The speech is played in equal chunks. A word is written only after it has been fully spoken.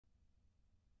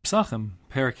Pesachim,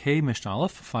 Perek Hey Mishnah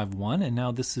Aleph 5.1, and now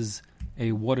this is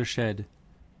a watershed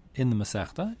in the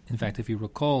Masechta. In fact, if you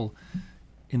recall,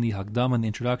 in the Hagdama, in the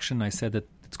introduction, I said that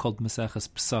it's called Maseches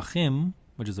Pesachim,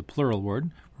 which is a plural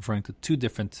word, referring to two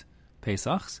different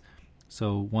Pesachs.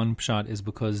 So one pshat is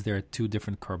because there are two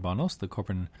different Karbanos, the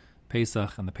Korban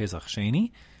Pesach and the Pesach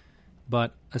Sheni.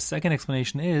 But a second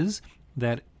explanation is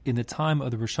that in the time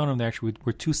of the Rishonim, there actually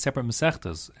were two separate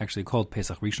Masechtas, actually called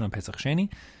Pesach Rishon and Pesach Sheni.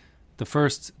 The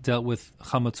first dealt with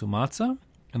Chametz U'Matzah,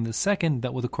 and the second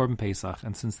dealt with the Korban Pesach.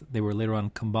 And since they were later on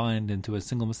combined into a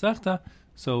single Masechta,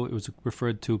 so it was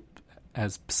referred to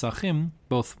as Pesachim,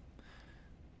 both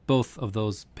of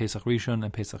those Pesach Rishon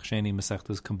and Pesach Sheni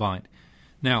Masechtas combined.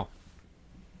 Now,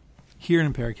 here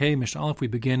in Perek Hey Mishnah Aleph, we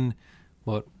begin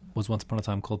what was once upon a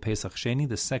time called Pesach Sheni,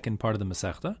 the second part of the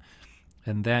Masechta,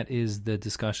 and that is the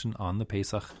discussion on the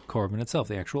Pesach Korban itself,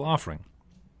 the actual offering.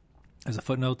 As a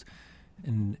footnote,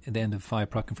 at the end of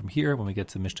 5 prakim from here, when we get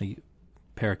to Mishnah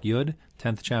Perek Yud,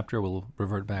 10th chapter, we'll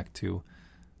revert back to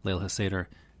Leil HaSeder,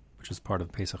 which is part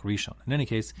of Pesach Rishon. In any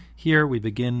case, here we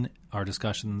begin our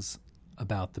discussions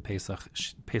about the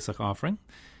Pesach offering.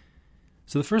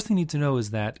 So the first thing you need to know is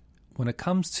that when it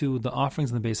comes to the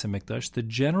offerings in the Beis HaMikdash, the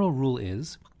general rule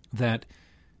is that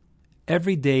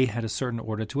every day had a certain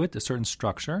order to it, a certain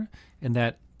structure, and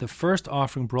that the first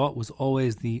offering brought was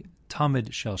always the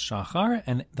Tamid Shel Shachar,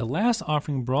 and the last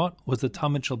offering brought was the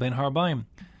Tamid Shel Ben Harbaim.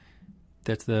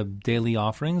 That's the daily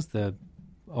offerings, the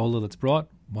Ola that's brought,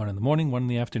 one in the morning, one in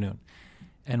the afternoon.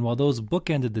 And while those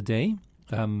bookended the day,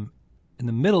 in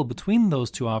the middle between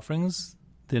those two offerings,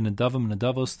 the Nedavim and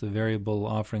Nedavos, the variable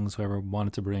offerings, whoever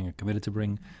wanted to bring or committed to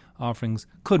bring offerings,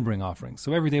 could bring offerings.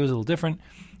 So every day was a little different,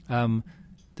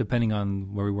 depending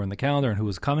on where we were in the calendar and who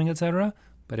was coming, etc.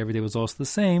 But every day was also the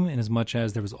same, in as much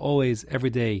as there was always, every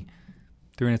day,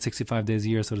 365 days a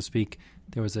year, so to speak,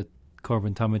 there was a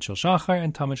Korban Tamid Shel Shachar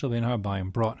and Tamid Shel Ben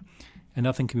Harbaim brought. And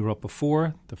nothing can be brought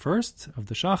before the first of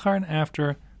the Shachar and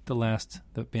after the last,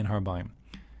 the Ben Harbaim.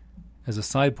 As a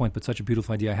side point, but such a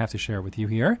beautiful idea I have to share with you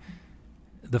here,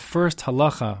 the first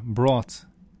halacha brought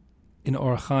in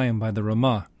Orach Chaim by the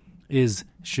Ramah is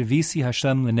Shivisi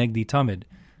Hashem Lenegdi Tamid,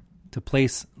 to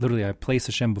place, literally, I place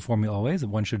Hashem before me always,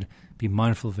 and one should be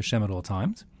mindful of Hashem at all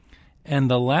times. And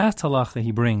the last halacha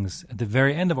he brings at the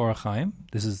very end of Orach Chaim,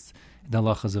 this is the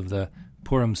halachas of the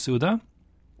Purim Suda,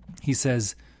 he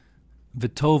says,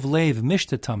 V'tov lev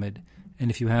mishta tamid, and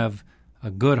if you have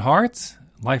a good heart,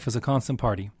 life is a constant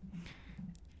party.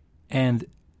 And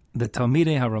the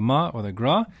Talmidei HaRamah, or the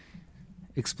Gra,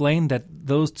 explained that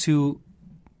those two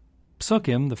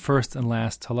psukim, the first and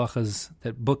last halachas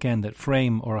that bookend, that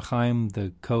frame Orach Chaim,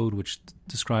 the code which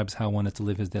describes how one is to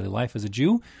live his daily life as a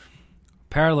Jew,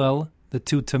 parallel the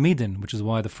two Tamidin, which is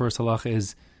why the first halacha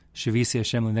is Shivisi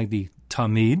Hashem Lenegdi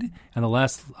Tamid, and the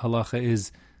last halacha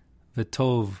is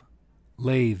V'tov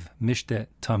Leiv Mishte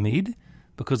Tamid,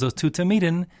 because those two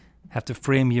Tamidin have to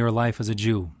frame your life as a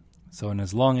Jew. So, and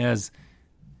as long as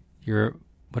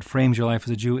what frames your life as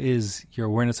a Jew is your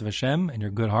awareness of Hashem and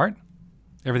your good heart,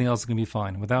 everything else is going to be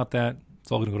fine. Without that,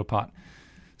 it's all going to go to pot.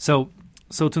 So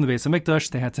to the Beis HaMikdash,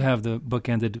 they had to have the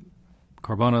bookended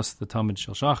Karbanos, the Tamid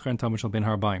Shel Shachar and Tamid Shel Ben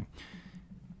Harbaim.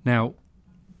 Now,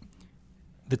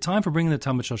 the time for bringing the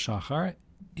Tamid Shel Shachar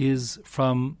is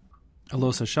from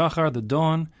Alos HaShachar, the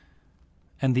dawn,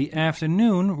 and the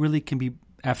afternoon really can be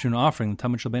afternoon offering. The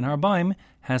Tamid Shel Ben Harbaim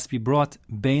has to be brought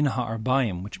Bein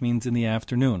HaArbaim, which means in the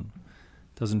afternoon.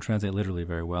 Doesn't translate literally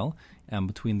very well,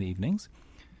 between the evenings,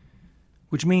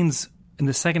 which means in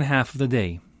the second half of the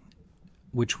day,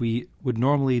 which we would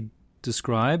normally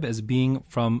describe as being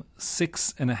from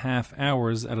 6.5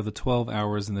 hours out of the 12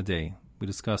 hours in the day. We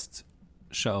discussed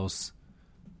Sha'os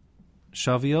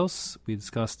Shavios, we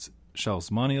discussed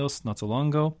Sha'os Manios not so long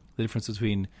ago, the difference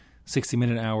between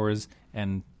 60-minute hours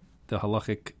and the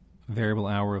halachic variable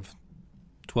hour of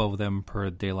 12 of them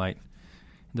per daylight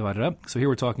divided up. So here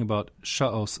we're talking about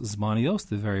Sha'os Zmanios,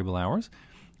 the variable hours.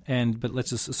 But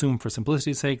let's just assume for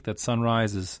simplicity's sake that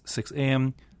sunrise is 6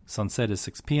 a.m., sunset is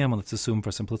 6 p.m., and let's assume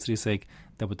for simplicity's sake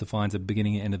that what defines the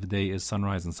beginning and end of the day is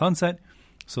sunrise and sunset.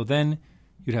 So then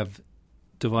you'd have,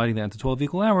 dividing that into 12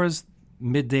 equal hours,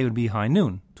 midday would be high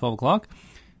noon, 12 o'clock.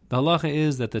 The halacha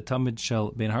is that the Tamid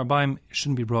Shel Ben Harbaim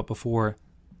shouldn't be brought before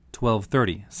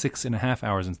 12:30, 6.5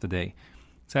 hours into the day.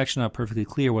 It's actually not perfectly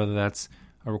clear whether that's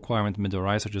a requirement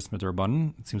midorais or just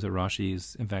midorbanan. It seems that Rashi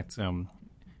is, in fact,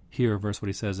 here, verse what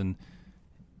he says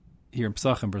here in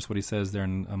Pesachim, verse what he says there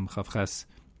in Chavches,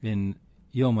 in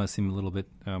Yoma seem a little bit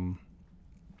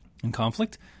in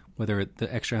conflict, whether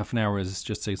the extra half an hour is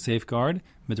just a safeguard,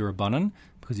 midorabanan,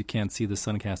 because you can't see the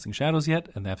sun casting shadows yet,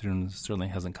 and the afternoon certainly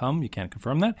hasn't come. You can't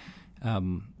confirm that.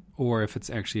 or if it's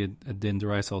actually a din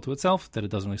deraisa all to itself, that it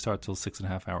doesn't really start till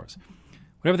 6.5 hours.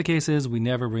 Whatever the case is, we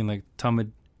never bring like tamid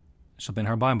shel ben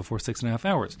harbaim before 6.5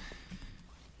 hours.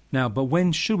 Now, but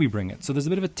when should we bring it? So there's a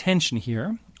bit of a tension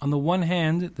here. On the one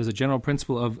hand, there's a general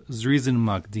principle of zrizin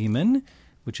makdimin,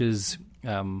 which is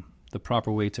the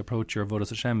proper way to approach your avodas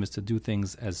Hashem is to do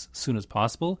things as soon as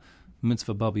possible.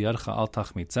 Mitzvah ba biyadcha al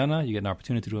tachmitzana. You get an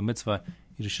opportunity to do a mitzvah,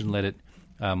 you just shouldn't let it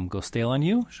go stale on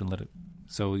you. Shouldn't let it.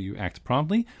 So you act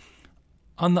promptly.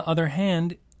 On the other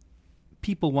hand,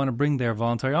 people want to bring their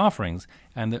voluntary offerings,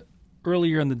 and the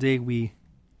earlier in the day we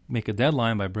make a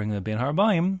deadline by bringing the ben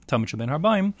harbaim, tamid shel ben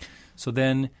harbaim, so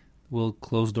then we'll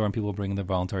close the door and people will bring their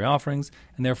voluntary offerings,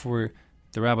 and therefore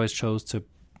the rabbis chose to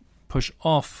push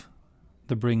off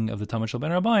the bringing of the tamid shel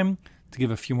ben harbaim to give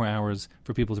a few more hours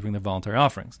for people to bring their voluntary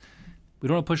offerings. We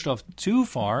don't want to push it off too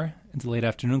far into late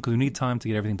afternoon because we need time to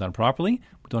get everything done properly.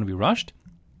 We don't want to be rushed.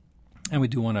 And we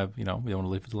do want to, we don't want to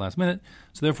leave it to the last minute.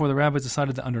 So therefore, the rabbis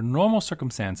decided that under normal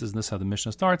circumstances, and this is how the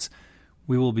Mishnah starts,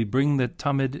 we will be bringing the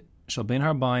tamid shel ben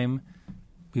harbaim.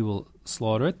 We will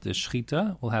slaughter it. The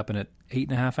shechita will happen at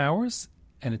 8.5 hours,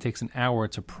 and it takes an hour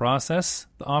to process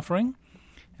the offering.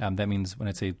 That means when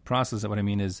I say process, what I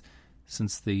mean is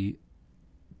since the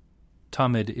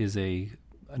tamid is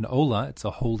an ola, it's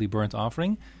a holy burnt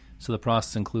offering. So the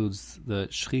process includes the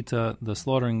shechita, the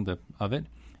slaughtering of it,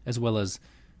 as well as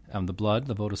the blood,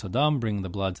 the vodas hadam, bring the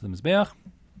blood to the mizbeach.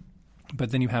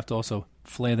 But then you have to also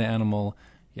flay the animal,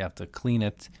 you have to clean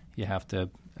it, you have to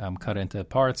cut it into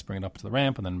parts, bring it up to the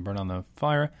ramp, and then burn on the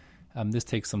fire. This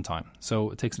takes some time.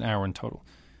 So it takes an hour in total.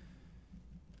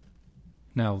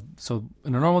 Now, so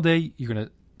in a normal day, you're going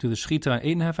to do the shechita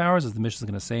in 8.5 hours, as the Mishnah is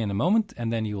going to say in a moment,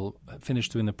 and then you'll finish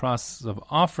doing the process of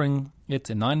offering it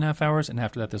in 9.5 hours, and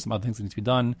after that there's some other things that need to be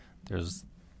done. There's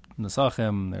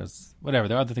nesachim, there's whatever,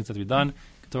 there are other things that have to be done,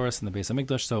 Ketores and the Beis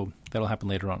HaMikdash, so that'll happen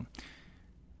later on.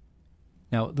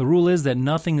 Now, the rule is that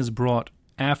nothing is brought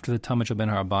after the tamid shel ben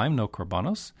harbaim, no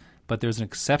korbanos, but there's an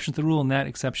exception to the rule, and that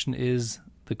exception is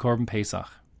the korban Pesach.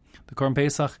 The korban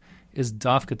Pesach is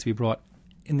dafka to be brought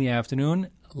in the afternoon,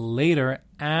 later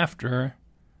after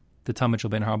the tamid shel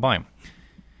ben harbaim.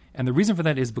 And the reason for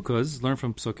that is because, learn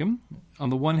from Psukim, on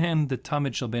the one hand, the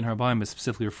tamid shel ben harbaim is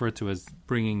specifically referred to as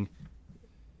bringing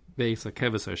beis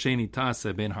hakeves hasheni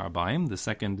tase ben harbaim. The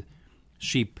second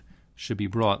sheep should be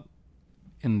brought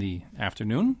in the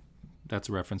afternoon. That's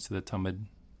a reference to the tamidin,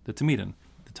 the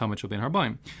tamid shel ben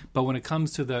harbaim. But when it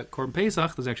comes to the korban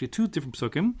Pesach, there's actually two different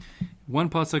Psukim. One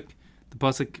pasuk, the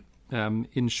pasuk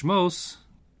in Shmos,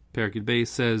 Perek Yud Beis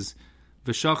says,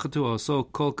 "V'shachatu also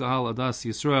kol kahal adas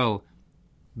Yisrael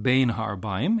bein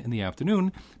harbaim," in the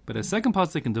afternoon. But a second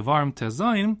pasuk in Devarim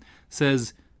Tezayin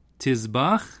says,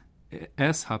 "Tizbach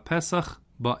es haPesach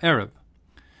ba'arev."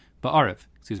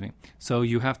 So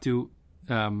you have to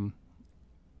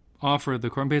offer the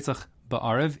korban Pesach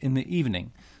ba'arev in the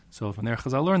evening. So from there,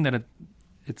 Chazal learned that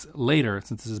it's later,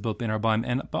 since this is both ben harbaim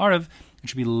and ba'arev, it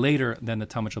should be later than the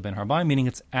tamid shel ben harbaim, meaning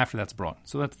it's after that's brought.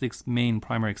 So that's the main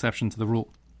primary exception to the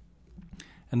rule.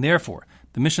 And therefore,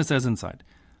 the Mishnah says inside,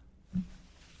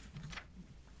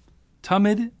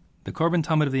 tamid, the korban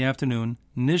tamid of the afternoon,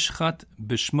 nishchat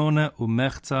b'shmona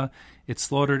umechza, it's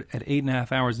slaughtered at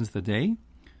 8.5 hours into the day,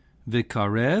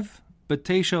 v'karev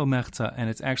b'teisha umechza, and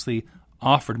it's actually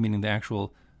offered, meaning the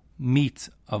actual meat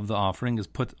of the offering is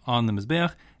put on the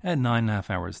mizbeach at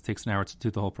 9.5 hours. It takes an hour to do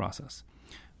the whole process.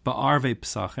 Ba'arvei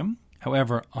Pesachim,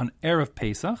 however, on Erev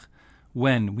Pesach,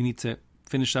 when we need to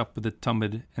finish up with the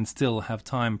tamid and still have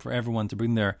time for everyone to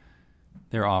bring their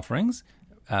offerings,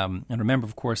 and remember,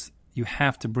 of course, you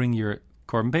have to bring your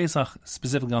korban Pesach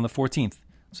specifically on the 14th.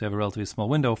 So you have a relatively small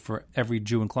window for every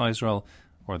Jew in Klal Yisrael,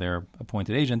 or their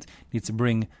appointed agent, needs to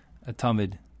bring a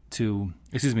tamid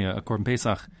a korban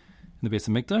Pesach in the Beis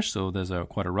HaMikdash, so there's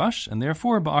quite a rush, and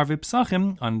therefore, Ba'arvei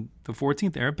Pesachim, on the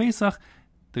 14th, Erev Pesach,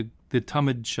 the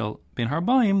tamid shel ben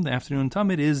harbaim, the afternoon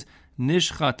tamid, is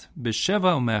nishchat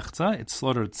b'sheva umechza, it's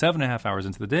slaughtered at 7.5 hours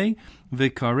into the day,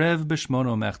 v'karev b'shmona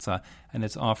umechza, and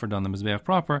it's offered on the mizbeach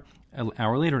proper an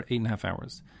hour later at 8.5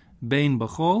 hours. Bein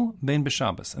b'chol, bein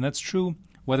b'Shabbos, and that's true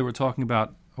whether we're talking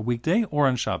about a weekday or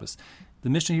on Shabbos. The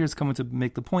Mishnah here is coming to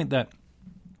make the point that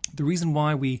the reason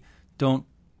why we don't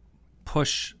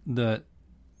push the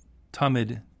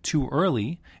tamid too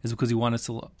early is because he wanted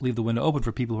to leave the window open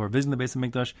for people who are visiting the Beis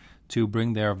HaMikdash to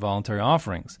bring their voluntary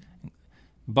offerings,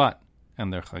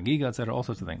 and their chagiga, etc., all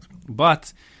sorts of things.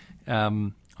 But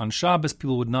on Shabbos,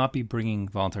 people would not be bringing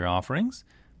voluntary offerings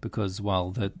because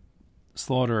while the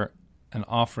slaughter and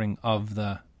offering of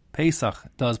the Pesach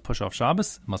does push off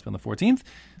Shabbos, it must be on the 14th.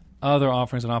 Other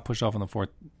offerings are not pushing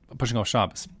off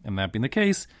Shabbos, and that being the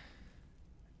case,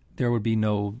 there would be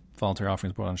no voluntary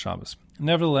offerings brought on Shabbos.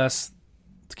 Nevertheless,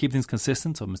 to keep things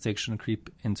consistent, so mistakes shouldn't creep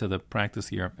into the practice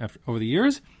here over the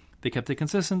years, they kept it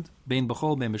consistent. Bein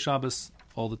b'chol, bein b'Shabbos,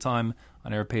 all the time.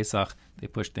 On Erev Pesach, they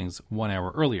pushed things 1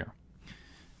 hour earlier.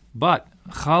 But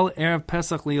Chal Erev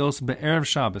Pesach lios be'erev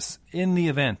Shabbos, in the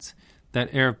event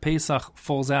that Erev Pesach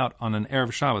falls out on an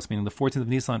Erev Shabbos, meaning the 14th of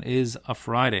Nisan is a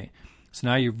Friday, so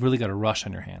now you've really got a rush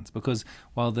on your hands. Because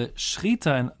while the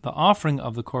Shechita and the offering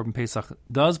of the Korban Pesach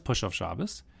does push off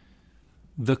Shabbos,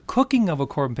 the cooking of a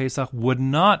Korban Pesach would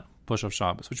not push off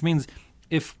Shabbos, which means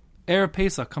if Erev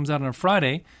Pesach comes out on a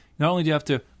Friday, not only do you have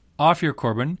to offer your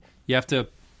Korban, you have to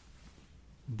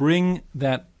bring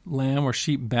that lamb or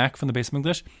sheep back from the Beis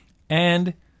Mikdash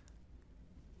and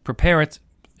prepare it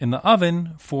in the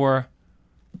oven for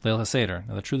Leil HaSeder.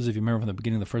 Now the truth is, if you remember from the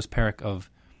beginning of the first parak of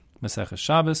Maseches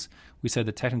Shabbos, we said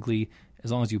that technically,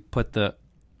 as long as you put the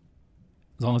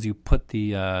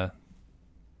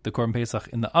Korban Pesach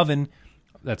in the oven,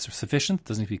 that's sufficient. It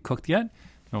doesn't need to be cooked yet.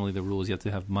 Normally the rule is you have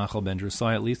to have Machal Ben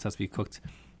Drusai at least. It has to be cooked,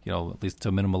 at least to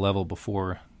a minimal level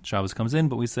before Shabbos comes in.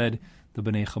 But we said the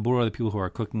Bnei Chabura, the people who are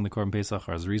cooking the Korban Pesach,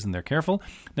 are as a reason they're careful.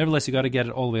 Nevertheless, you got to get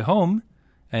it all the way home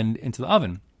and into the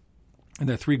oven. And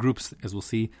there are three groups, as we'll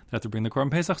see, that have to bring the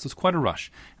Korban Pesach, so it's quite a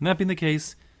rush. And that being the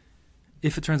case,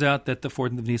 if it turns out that the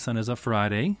 14th of Nisan is a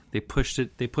Friday, they pushed the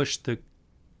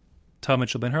Tamid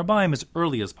Shel Ben Harbaim as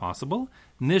early as possible.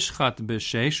 Nishchat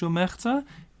b'sheishu mechza,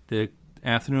 the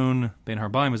afternoon Ben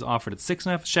Harbaim is offered at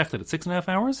 6.5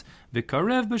 hours.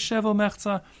 V'karev b'shevo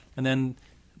mechza, and then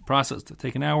processed to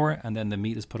take an hour, and then the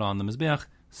meat is put on the Mizbeach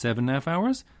 7.5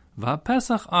 hours.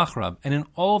 V'ha-pesach achrab, and in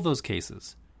all of those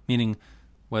cases, meaning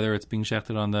whether it's being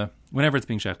shechted whenever it's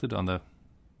being shechted on the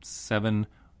 7.5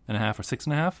 or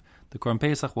 6.5, the Korban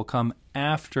Pesach will come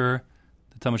after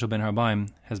the Tamid Shel Ben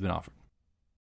Harbaim has been offered.